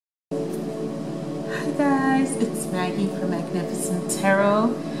Hi guys, it's Maggie from Magnificent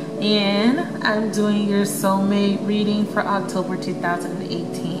Tarot, and I'm doing your soulmate reading for October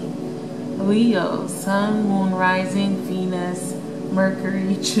 2018. Leo, Sun, Moon, Rising, Venus,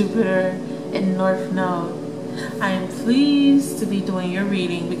 Mercury, Jupiter, and North Node. I am pleased to be doing your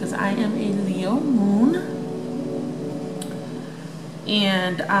reading because I am a Leo Moon,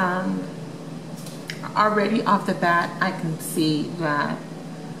 and already off the bat I can see that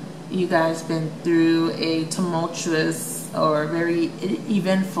you guys been through a tumultuous or very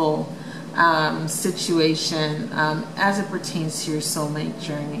eventful situation as it pertains to your soulmate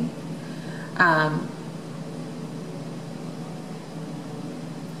journey.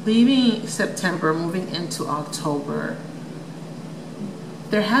 Leaving September, moving into October,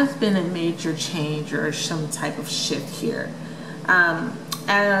 there has been a major change or some type of shift here.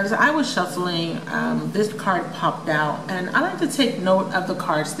 As I was shuffling, this card popped out, and I like to take note of the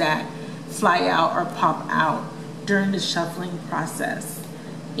cards that fly out or pop out during the shuffling process.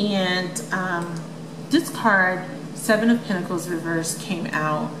 And this card, Seven of Pentacles reversed, came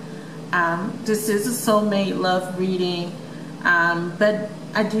out. This is a soulmate love reading, but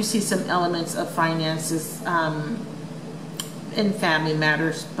I do see some elements of finances in family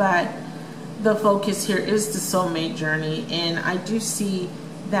matters, but the focus here is the soulmate journey, and I do see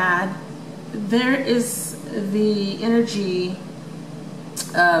that there is the energy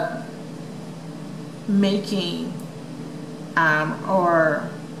of making or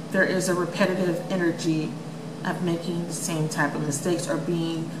there is a repetitive energy of making the same type of mistakes or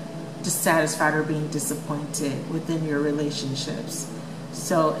being dissatisfied or being disappointed within your relationships.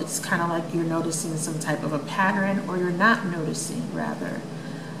 So it's kind of like you're noticing some type of a pattern, or you're not noticing, rather.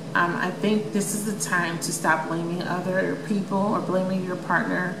 I think this is the time to stop blaming other people or blaming your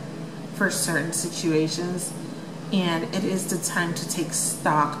partner for certain situations, and it is the time to take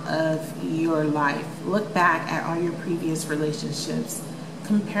stock of your life. Look back at all your previous relationships,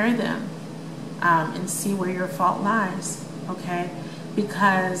 compare them, and see where your fault lies, okay?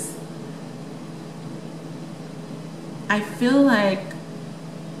 Because I feel like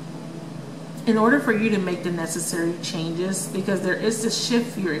in order for you to make the necessary changes, because there is this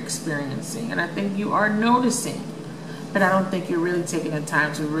shift you're experiencing, and I think you are noticing, but I don't think you're really taking the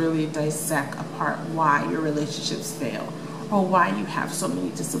time to really dissect apart why your relationships fail or why you have so many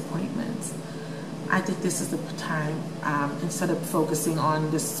disappointments. I think this is the time, instead of focusing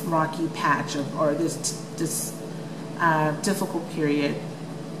on this rocky patch or this difficult period,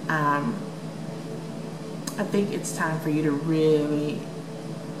 I think it's time for you to really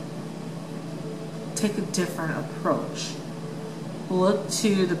take a different approach. Look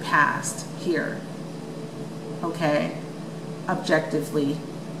to the past here, okay, objectively,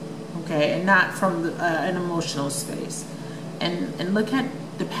 okay, and not from an emotional space, and look at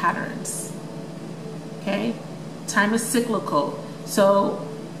the patterns, okay? Time is cyclical, so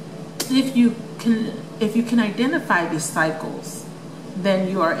if you can identify these cycles, then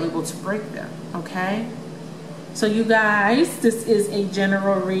you are able to break them, okay? So you guys, this is a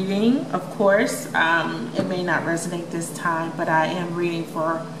general reading, of course. It may not resonate this time, but I am reading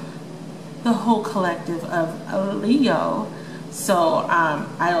for the whole collective of Leo. So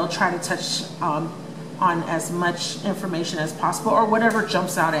I'll try to touch on as much information as possible, or whatever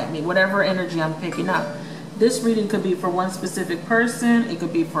jumps out at me, whatever energy I'm picking up. This reading could be for one specific person. It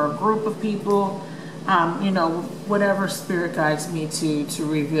could be for a group of people. You know, whatever spirit guides me to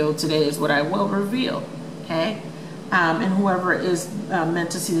reveal today is what I will reveal. Okay, and whoever is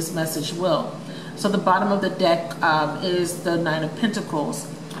meant to see this message will. So the bottom of the deck is the Nine of Pentacles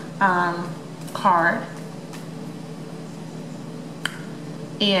card,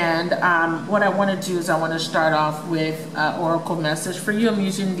 and what I want to do is I want to start off with oracle message for you. I'm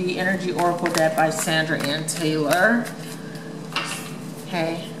using the Energy Oracle deck by Sandra Ann Taylor.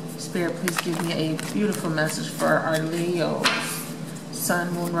 Okay, Spirit, please give me a beautiful message for our Leos.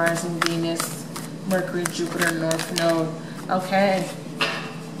 Sun, Moon, Rising, Venus, Mercury, Jupiter, North Node. Okay.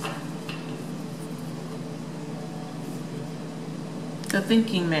 The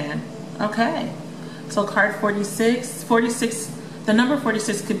Thinking Man. Okay. So card 46. 46. The number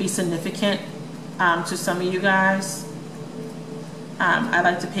 46 could be significant to some of you guys. I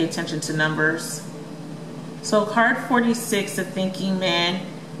like to pay attention to numbers. So card 46, the Thinking Man.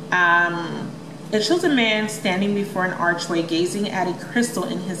 It shows a man standing before an archway, gazing at a crystal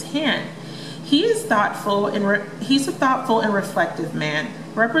in his hand. He's a thoughtful and reflective man,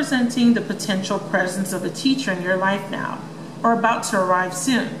 representing the potential presence of a teacher in your life now, or about to arrive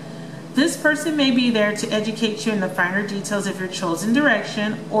soon. This person may be there to educate you in the finer details of your chosen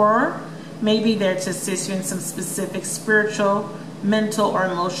direction, or may be there to assist you in some specific spiritual, mental, or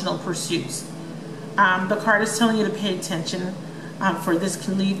emotional pursuits. The card is telling you to pay attention, for this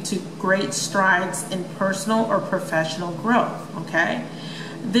can lead to great strides in personal or professional growth, okay?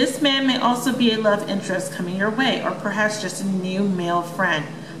 This man may also be a love interest coming your way, or perhaps just a new male friend.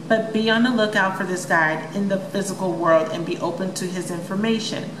 But be on the lookout for this guy in the physical world and be open to his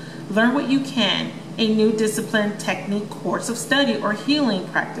information. Learn what you can. A new discipline, technique, course of study, or healing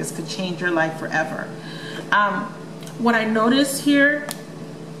practice could change your life forever. What I noticed here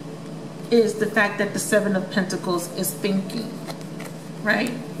is the fact that the Seven of Pentacles is thinking,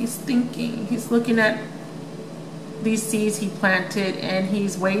 right? He's thinking. He's looking at these seeds he planted and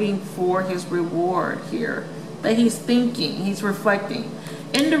he's waiting for his reward here. But he's thinking, he's reflecting.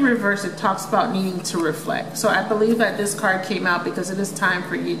 In the reverse, it talks about needing to reflect. So I believe that this card came out because it is time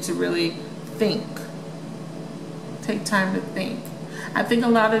for you to really think. Take time to think. I think a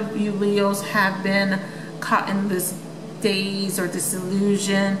lot of you Leos have been caught in this daze or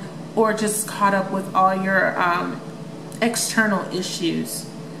disillusion, or just caught up with all your external issues,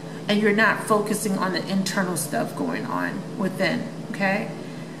 and you're not focusing on the internal stuff going on within, okay?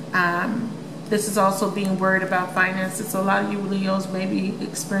 This is also being worried about finances. A lot of you Leos may be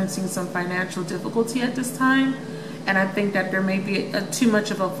experiencing some financial difficulty at this time, and I think that there may be too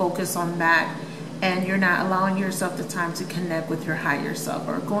much of a focus on that, and you're not allowing yourself the time to connect with your higher self,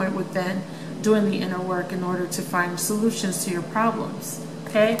 or going within, doing the inner work in order to find solutions to your problems,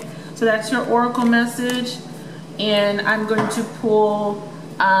 okay? So that's your oracle message, and I'm going to pull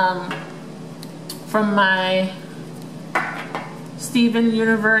from my Steven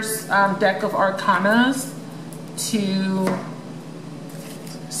Universe deck of Arcanas to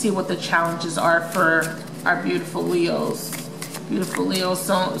see what the challenges are for our beautiful Leos. Beautiful Leo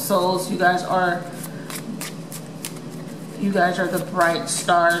souls, you guys are the bright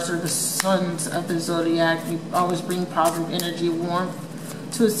stars, or the suns of the zodiac. You always bring positive energy, warmth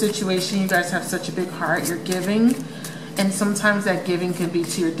to a situation. You guys have such a big heart. You're giving, and sometimes that giving can be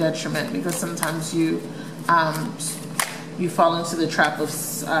to your detriment, because sometimes you fall into the trap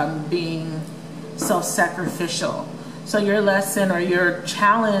of being self-sacrificial. So your lesson or your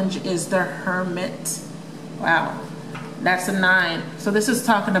challenge is the Hermit. Wow, that's a 9. So this is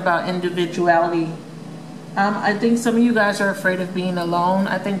talking about individuality. I think some of you guys are afraid of being alone.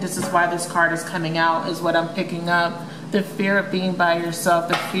 I think this is why this card is coming out, is what I'm picking up. The fear of being by yourself,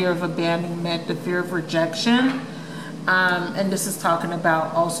 the fear of abandonment, the fear of rejection. And this is talking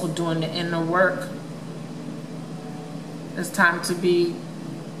about also doing the inner work. It's time to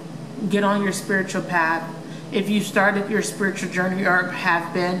get on your spiritual path. If you started your spiritual journey or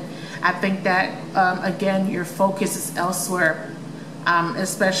have been, I think that, again, your focus is elsewhere,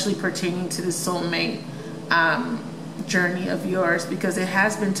 especially pertaining to the soulmate journey of yours, because it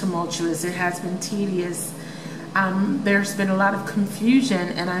has been tumultuous, it has been tedious. There's been a lot of confusion,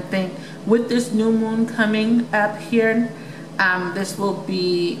 and I think with this new moon coming up here, this will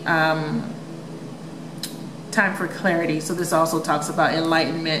be time for clarity. So this also talks about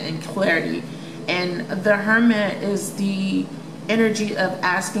enlightenment and clarity. And the Hermit is the energy of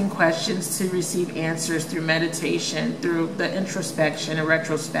asking questions to receive answers through meditation, through the introspection and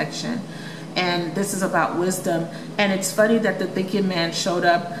retrospection. And this is about wisdom. And it's funny that the thinking man showed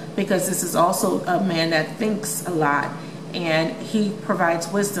up, because this is also a man that thinks a lot, and he provides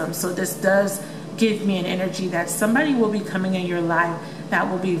wisdom. So this does give me an energy that somebody will be coming in your life that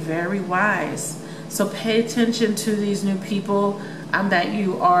will be very wise. So pay attention to these new people that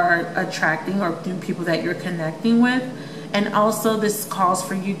you are attracting, or new people that you're connecting with. And also this calls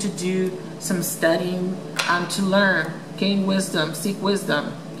for you to do some studying, to learn, gain wisdom, seek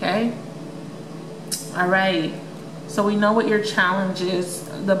wisdom, okay? All right, so we know what your challenge is.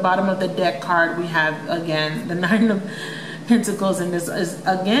 The bottom of the deck card, we have, again, the 9 of Pentacles, and this is,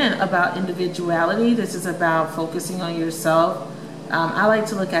 again, about individuality. This is about focusing on yourself. I like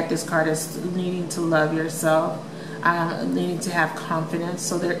to look at this card as needing to love yourself, needing to have confidence.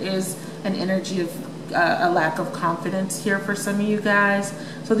 So there is an energy of a lack of confidence here for some of you guys.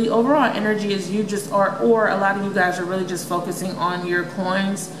 So the overall energy is you just or a lot of you guys are really just focusing on your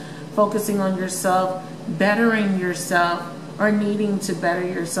coins, focusing on yourself, bettering yourself, or needing to better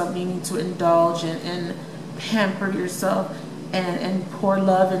yourself, needing to indulge and pamper yourself and pour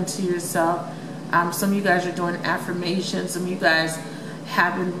love into yourself. Some of you guys are doing affirmations. Some of you guys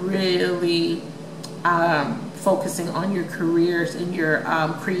have been really focusing on your careers and your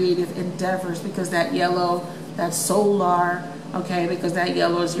creative endeavors, because that yellow, that's solar, okay, because that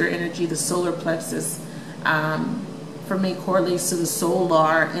yellow is your energy, the solar plexus. For me, correlates to the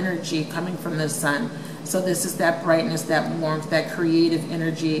solar energy coming from the sun. So this is that brightness, that warmth, that creative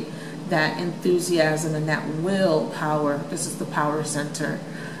energy, that enthusiasm, and that willpower. This is the power center.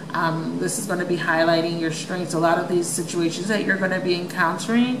 This is going to be highlighting your strengths. A lot of these situations that you're going to be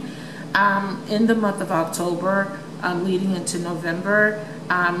encountering in the month of October, leading into November.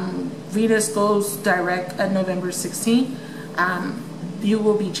 Venus goes direct at November 16th. You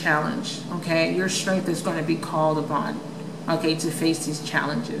will be challenged, okay? Your strength is going to be called upon, okay, to face these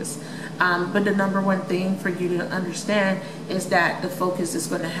challenges. But the number one thing for you to understand is that the focus is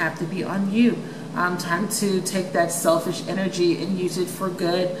going to have to be on you. Time to take that selfish energy and use it for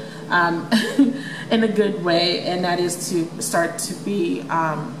good, in a good way, and that is to start to be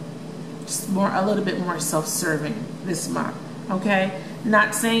just a little bit more self-serving this month, okay?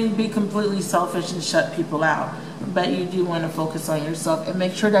 Not saying be completely selfish and shut people out, but you do want to focus on yourself and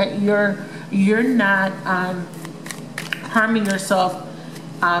make sure that you're not harming yourself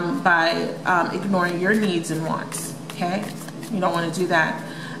by ignoring your needs and wants, okay? You don't want to do that.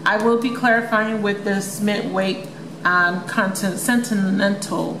 I will be clarifying with this mid-weight content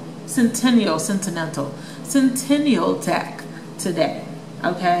Centennial deck today,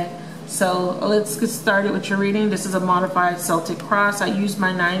 okay? So let's get started with your reading. This is a modified Celtic cross. I use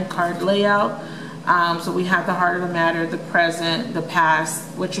my 9-card layout. So we have the heart of the matter, the present, the past,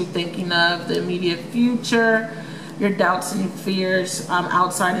 what you're thinking of, the immediate future, your doubts and fears,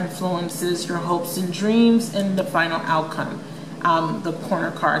 outside influences, your hopes and dreams, and the final outcome, the corner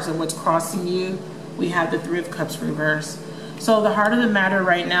cards and what's crossing you. We have the 3 of Cups reverse. So the heart of the matter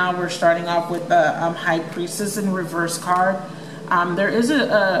right now, we're starting off with the High Priestess in reverse card. There is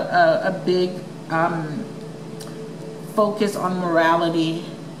a big focus on morality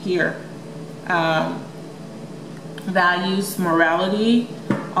here. Values, morality,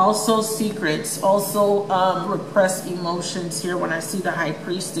 also secrets, also repressed emotions here when I see the High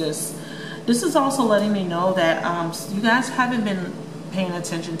Priestess. This is also letting me know that you guys haven't been paying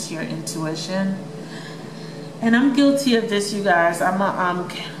attention to your intuition. And I'm guilty of this, you guys. I'm a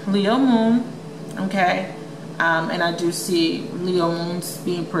Leo moon, okay? And I do see Leo moons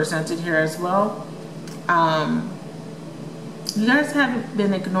being presented here as well. You guys haven't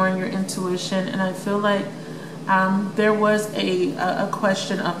been ignoring your intuition, and I feel like there was a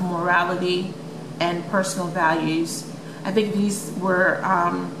question of morality and personal values. I think these were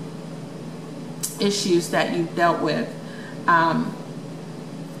issues that you dealt with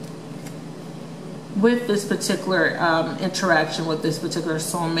this particular interaction with this particular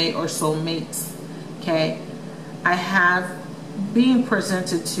soulmate or soulmates, okay? I have being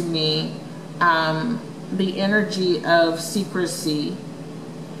presented to me the energy of secrecy,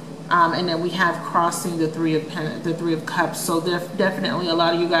 and then we have crossing the 3 of Cups. So definitely a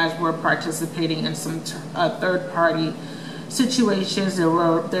lot of you guys were participating in some third-party situations.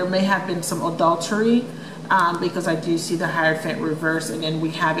 There may have been some adultery, because I do see the Hierophant reverse, and then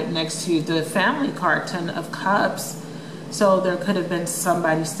we have it next to the family card, 10 of Cups. So there could have been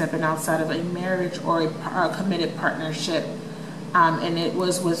somebody stepping outside of a marriage or a committed partnership. And it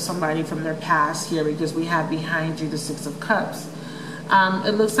was with somebody from their past here, because we have behind you the 6 of Cups.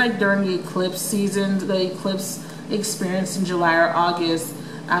 It looks like during the eclipse season, the eclipse experience in July or August,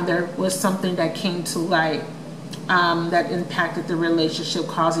 there was something that came to light that impacted the relationship,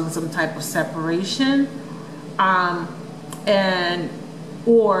 causing some type of separation,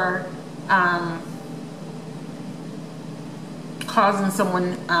 or causing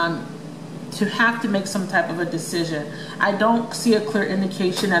someone to have to make some type of a decision. I don't see a clear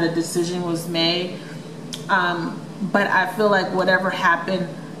indication that a decision was made, but I feel like whatever happened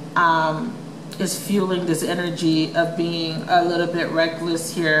is fueling this energy of being a little bit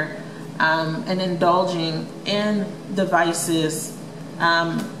reckless here, and indulging in devices.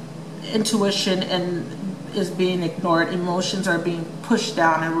 Intuition is being ignored. Emotions are being pushed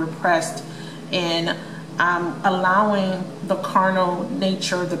down and repressed, and allowing the carnal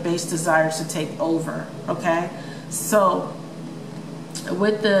nature, the base desires to take over, okay? So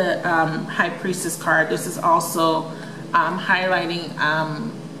with the High Priestess card, this is also highlighting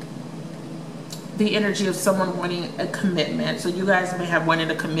the energy of someone wanting a commitment. So you guys may have wanted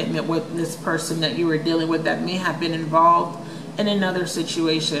a commitment with this person that you were dealing with that may have been involved in another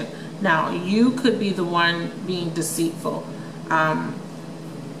situation. Now, you could be the one being deceitful. I'm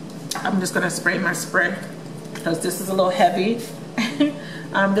just going to spray my spray because this is a little heavy.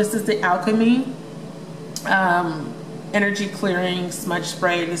 This is the Alchemy Energy Clearing Smudge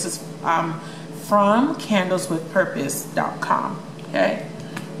Spray. This is from candleswithpurpose.com. Okay?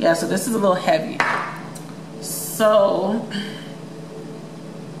 Yeah, so this is a little heavy. So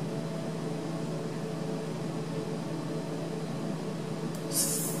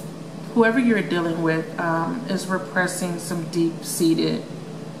whoever you're dealing with is repressing some deep-seated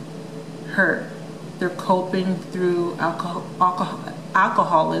hurt. They're coping through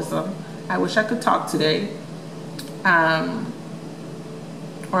alcoholism. I wish I could talk today.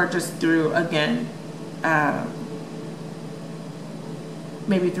 Or just through, again,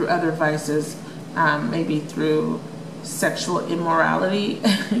 maybe through other vices, maybe through sexual immorality.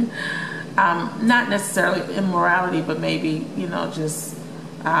 Not necessarily immorality, but maybe, you know, just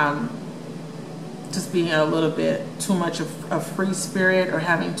being a little bit too much of a free spirit or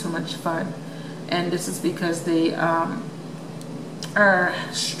having too much fun. And this is because they are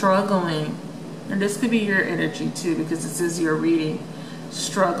struggling, and this could be your energy too, because this is your reading,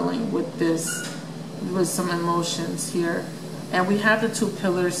 struggling with this, with some emotions here. And we have the two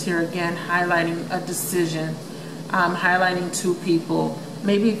pillars here again, highlighting a decision, highlighting two people,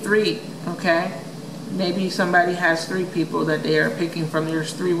 maybe three, okay? Maybe somebody has three people that they are picking from.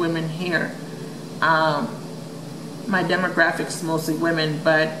 There's three women here. My demographics mostly women,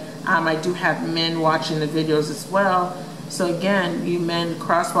 but I do have men watching the videos as well. So again, you men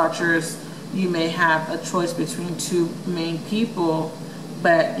cross watchers, you may have a choice between two main people,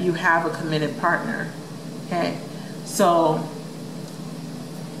 but you have a committed partner. Okay, so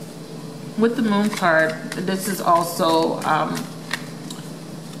with the Moon card, this is also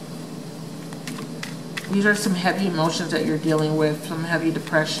these are some heavy emotions that you're dealing with, some heavy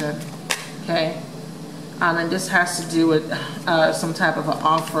depression. Okay, and this has to do with some type of an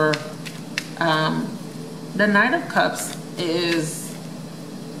offer. The Knight of Cups is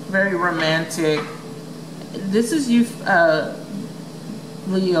very romantic. This is you,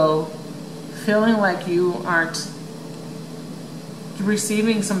 Leo, feeling like you aren't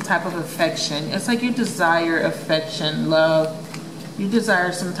receiving some type of affection. It's like you desire affection, love. You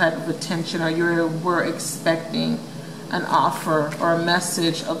desire some type of attention, or you were expecting an offer or a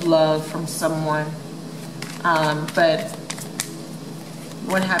message of love from someone. But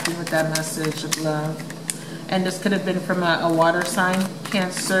what happened with that message of love? And this could have been from a water sign,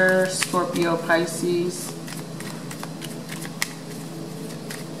 Cancer, Scorpio, Pisces.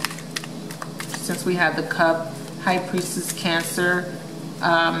 Since we have the Cup, High Priestess, Cancer,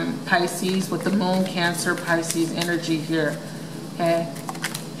 Pisces, with the Moon, Cancer, Pisces energy here. Okay,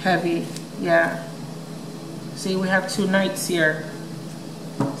 heavy, yeah. See, we have two Knights here.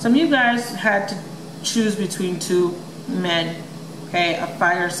 Some of you guys had to choose between two men, okay, a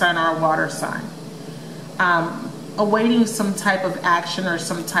fire sign or a water sign. Awaiting some type of action or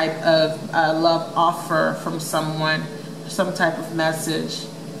some type of love offer from someone, some type of message.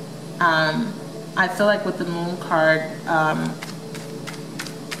 I feel like with the Moon card,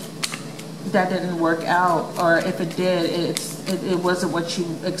 that didn't work out, or if it did, it wasn't what you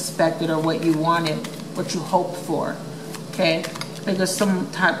expected or what you wanted, what you hoped for. Okay, there's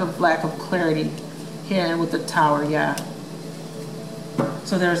some type of lack of clarity here with the Tower, yeah.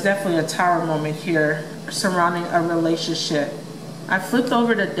 So there's definitely a Tower moment here surrounding a relationship. I flipped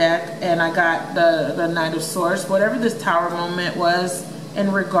over the deck and I got the Knight of Swords. Whatever this Tower moment was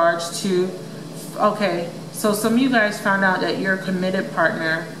in regards to, okay, so some of you guys found out that your committed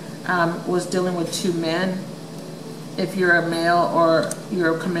partner was dealing with two men. If you're a male, or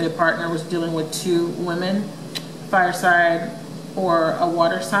your committed partner was dealing with two women, fire sign or a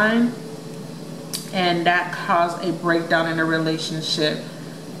water sign, and that caused a breakdown in a relationship,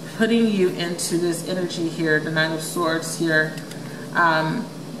 putting you into this energy here, the Nine of Swords here.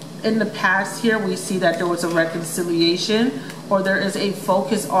 In the past here, we see that there was a reconciliation, or there is a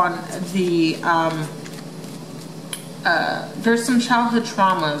focus on the, there's some childhood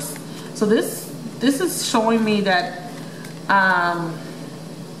traumas. So this is showing me that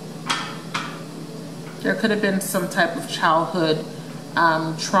there could have been some type of childhood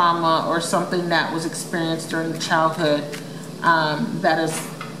trauma or something that was experienced during childhood that is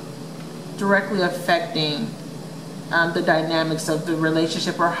directly affecting the dynamics of the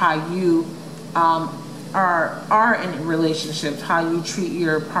relationship, or how you are in relationships, how you treat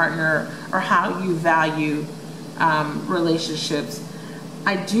your partner, or how you value relationships.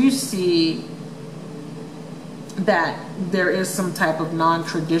 I do see that there is some type of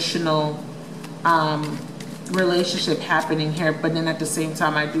non-traditional relationship happening here, but then at the same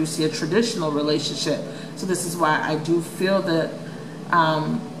time I do see a traditional relationship. So this is why I do feel the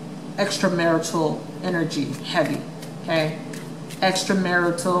extramarital energy heavy. Okay,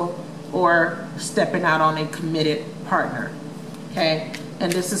 extramarital, or stepping out on a committed partner. Okay,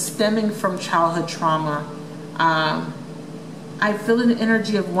 and this is stemming from childhood trauma. I feel an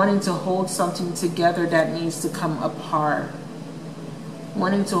energy of wanting to hold something together that needs to come apart.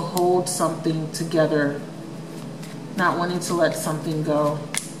 Wanting to hold something together, not wanting to let something go.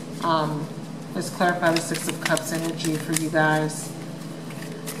 Let's clarify the Six of Cups energy for you guys.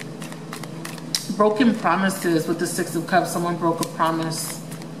 broken promises with the Six of Cups. Someone broke a promise.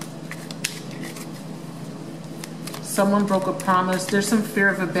 Someone broke a promise. There's some fear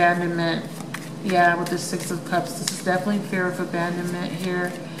of abandonment. Yeah, with the Six of Cups. This is definitely fear of abandonment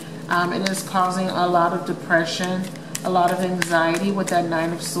here. It is causing a lot of depression, a lot of anxiety with that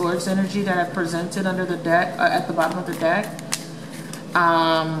Nine of Swords energy that I presented under the deck, at the bottom of the deck.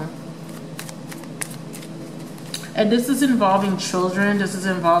 And this is involving children. This is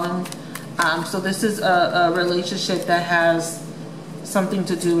involving, so this is a relationship that has something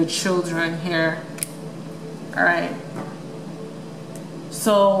to do with children here. All right.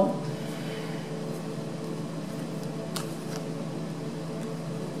 So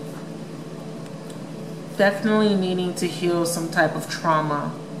definitely needing to heal some type of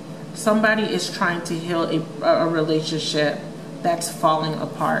trauma. Somebody is trying to heal a relationship that's falling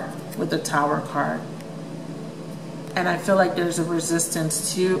apart with the Tower card. And I feel like there's a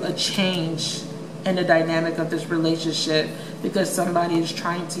resistance to a change in the dynamic of this relationship because somebody is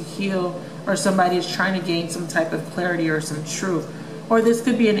trying to heal, or somebody is trying to gain some type of clarity or some truth. Or this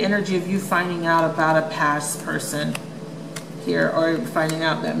could be an energy of you finding out about a past person here, or finding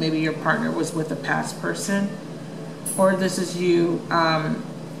out that maybe your partner was with a past person. Or this is you,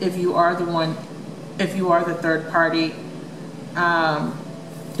 if you are the one, if you are the third party,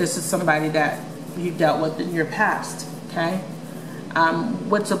 this is somebody that you dealt with in your past. Okay,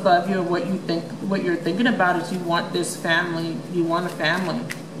 what's above you, and what you think, what you're thinking about is you want this family. You want a family.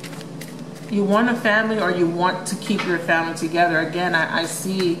 You want a family, or you want to keep your family together. Again, I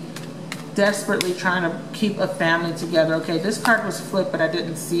see desperately trying to keep a family together. Okay, this card was flipped, but I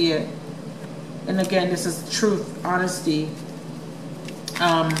didn't see it. And again, this is truth, honesty,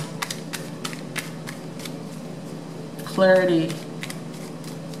 clarity.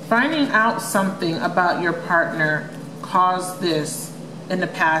 Finding out something about your partner caused this in the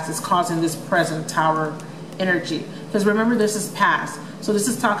past. Is causing this present Tower energy. Because remember, this is past. So this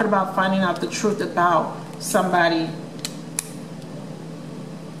is talking about finding out the truth about somebody,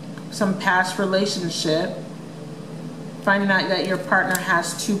 some past relationship. Finding out that your partner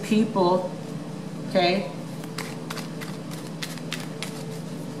has two people. Okay.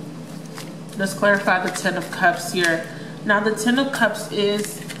 Let's clarify the Ten of Cups here. Now the Ten of Cups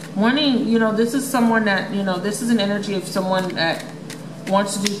is wanting, you know, this is someone that, you know, this is an energy of someone that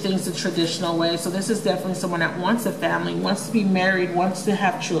wants to do things the traditional way. So this is definitely someone that wants a family, wants to be married, wants to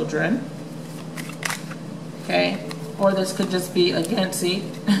have children. Okay. Or this could just be, again, see,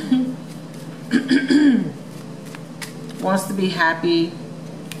 wants to be happy.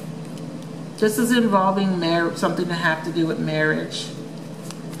 This is involving marriage, something to have to do with marriage.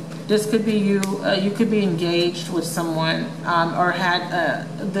 This could be you. You could be engaged with someone, or had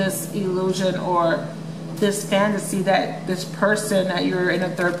this illusion or this fantasy that this person that you're in a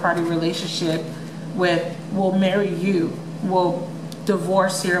third-party relationship with will marry you, will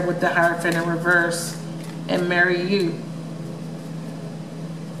divorce here with the Hierophant in reverse and marry you.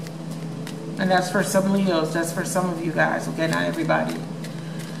 And that's for some Leos. That's for some of you guys. Okay, not everybody.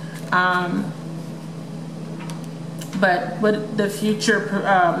 But what the future,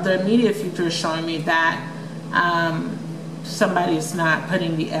 the immediate future is showing me that somebody's not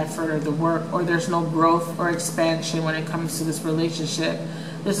putting the effort or the work, or there's no growth or expansion when it comes to this relationship.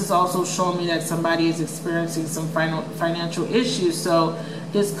 This is also showing me that somebody is experiencing some financial issues. So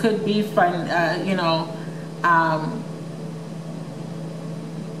this could be,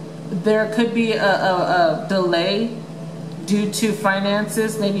 there could be a delay due to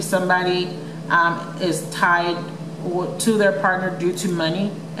finances. Maybe somebody is tied to their partner due to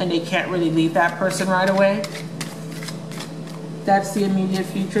money, and they can't really leave that person right away. That's the immediate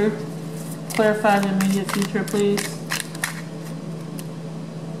future. Clarify the immediate future, please.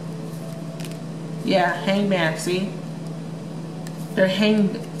 Yeah, Hangman, see? They're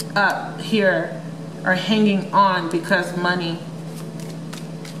hanged up here, or hanging on because money.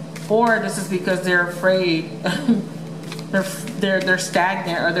 Or this is because they're afraid. they're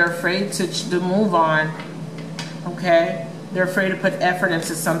stagnant, or they're afraid to move on. Okay? They're afraid to put effort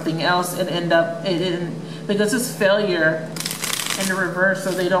into something else and end up because it's failure in the reverse,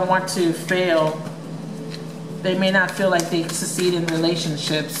 so they don't want to fail. They may not feel like they succeed in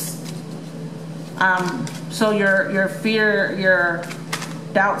relationships. So your fear, your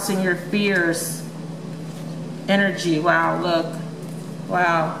doubts and your fears energy. Wow, look.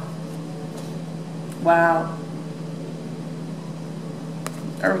 Wow. Wow.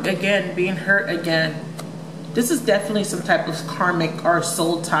 Or again, being hurt again. This is definitely some type of karmic or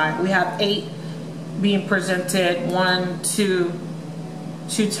soul tie. We have 8 being presented, 1, 2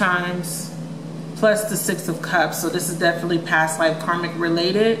 times, plus the 6 of Cups. So this is definitely past life karmic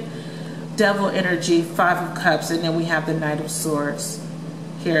related. Devil energy, 5 of Cups, and then we have the Knight of Swords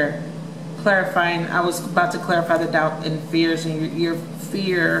here. Clarifying, I was about to clarify the doubt and fears, and your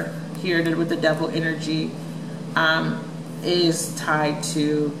fear here with the Devil energy is tied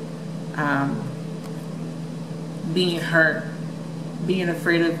to being hurt, being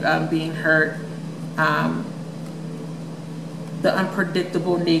afraid of being hurt, the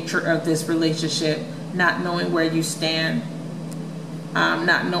unpredictable nature of this relationship, not knowing where you stand,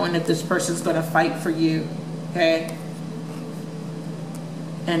 not knowing if this person's going to fight for you, okay?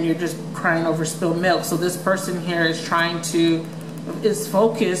 And you're just crying over spilled milk. So this person here is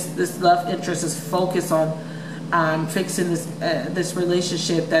focused, this love interest is focused on fixing this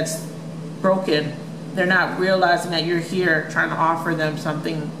relationship that's broken. They're not realizing that you're here trying to offer them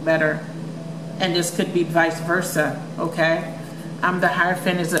something better. And this could be vice versa, okay? The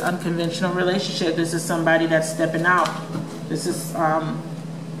Hierophant is an unconventional relationship. This is somebody that's stepping out. This is,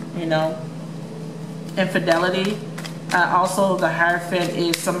 you know, infidelity. Also, the Hierophant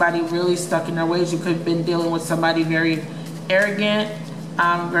is somebody really stuck in their ways. You could have been dealing with somebody very arrogant,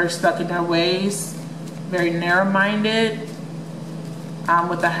 very stuck in their ways, very narrow-minded.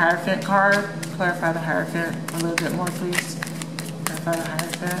 With the Hierophant card, clarify the Hierophant a little bit more, please. Clarify the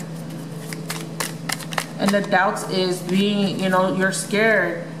Hierophant. And the doubts is being, you know, you're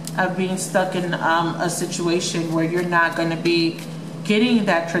scared of being stuck in a situation where you're not going to be getting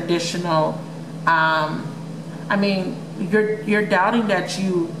that traditional, I mean, you're doubting that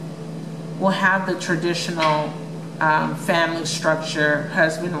you will have the traditional family structure,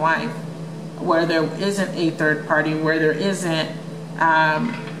 husband, wife, where there isn't a third party, where there isn't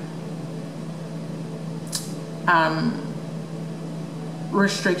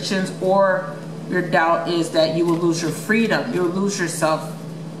restrictions, or your doubt is that you will lose your freedom, you'll lose yourself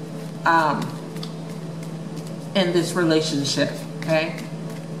in this relationship, okay?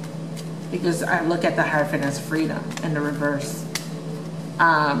 Because I look at the Hierophant as freedom in the reverse.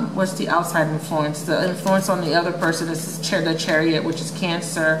 What's the outside influence? The influence on the other person is the Chariot, which is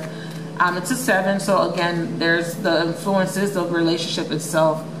Cancer. It's a 7, so again, there's the influence is the relationship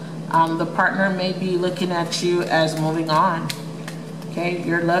itself. The partner may be looking at you as moving on. Okay,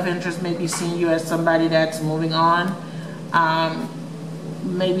 your love interest may be seeing you as somebody that's moving on.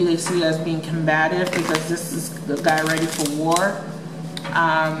 Maybe they see you as being combative because this is the guy ready for war.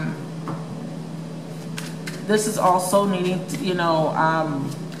 This is also needing to, you know,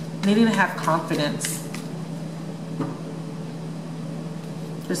 needing to have confidence.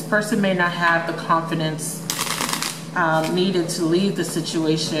 This person may not have the confidence needed to leave the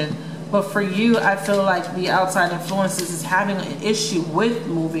situation. But for you, I feel like the outside influences is having an issue with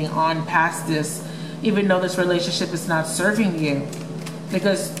moving on past this, even though this relationship is not serving you.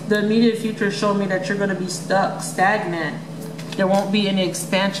 Because the immediate future is showing me that you're going to be stuck, stagnant. There won't be any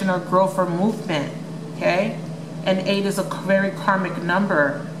expansion or growth or movement, okay? And 8 is a very karmic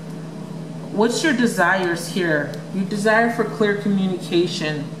number. What's your desires here? You desire for clear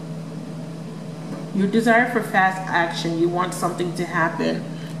communication. You desire for fast action. You want something to happen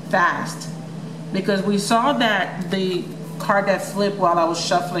fast, because we saw that the card that flipped while I was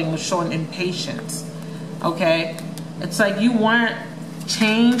shuffling was showing impatience. Okay, it's like you want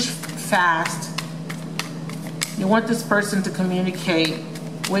change fast. You want this person to communicate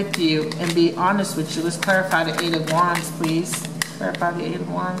with you and be honest with you. Let's clarify the 8 of Wands, please. Clarify the 8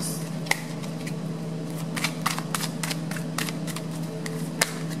 of Wands.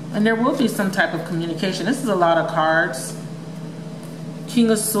 And there will be some type of communication. This is a lot of cards. King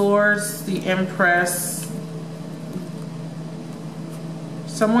of Swords, the Empress.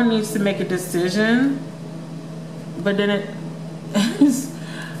 Someone needs to make a decision, but then it is,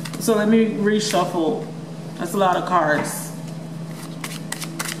 so let me reshuffle. That's a lot of cards.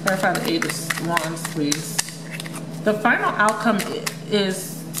 Clarify the 8 of Wands, please. The final outcome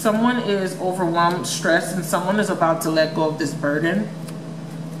is someone is overwhelmed, stressed, and someone is about to let go of this burden.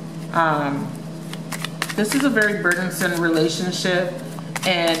 This is a very burdensome relationship.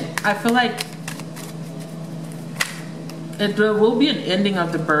 And I feel like there will be an ending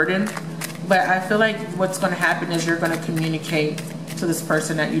of the burden, but I feel like what's going to happen is you're going to communicate to this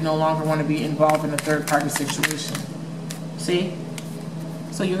person that you no longer want to be involved in a third-party situation. See?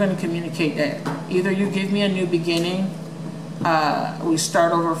 So you're going to communicate that. Either you give me a new beginning, we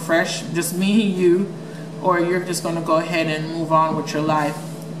start over fresh, just me and you, or you're just going to go ahead and move on with your life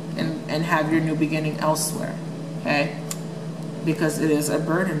and have your new beginning elsewhere. Okay? Because it is a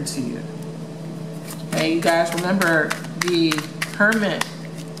burden to you. Okay, you guys remember the Hermit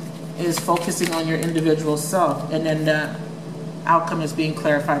is focusing on your individual self, and then the outcome is being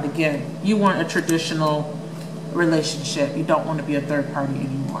clarified again. You want a traditional relationship. You don't want to be a third party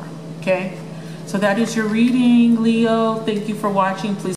anymore. Okay, so that is your reading, Leo. Thank you for watching. Please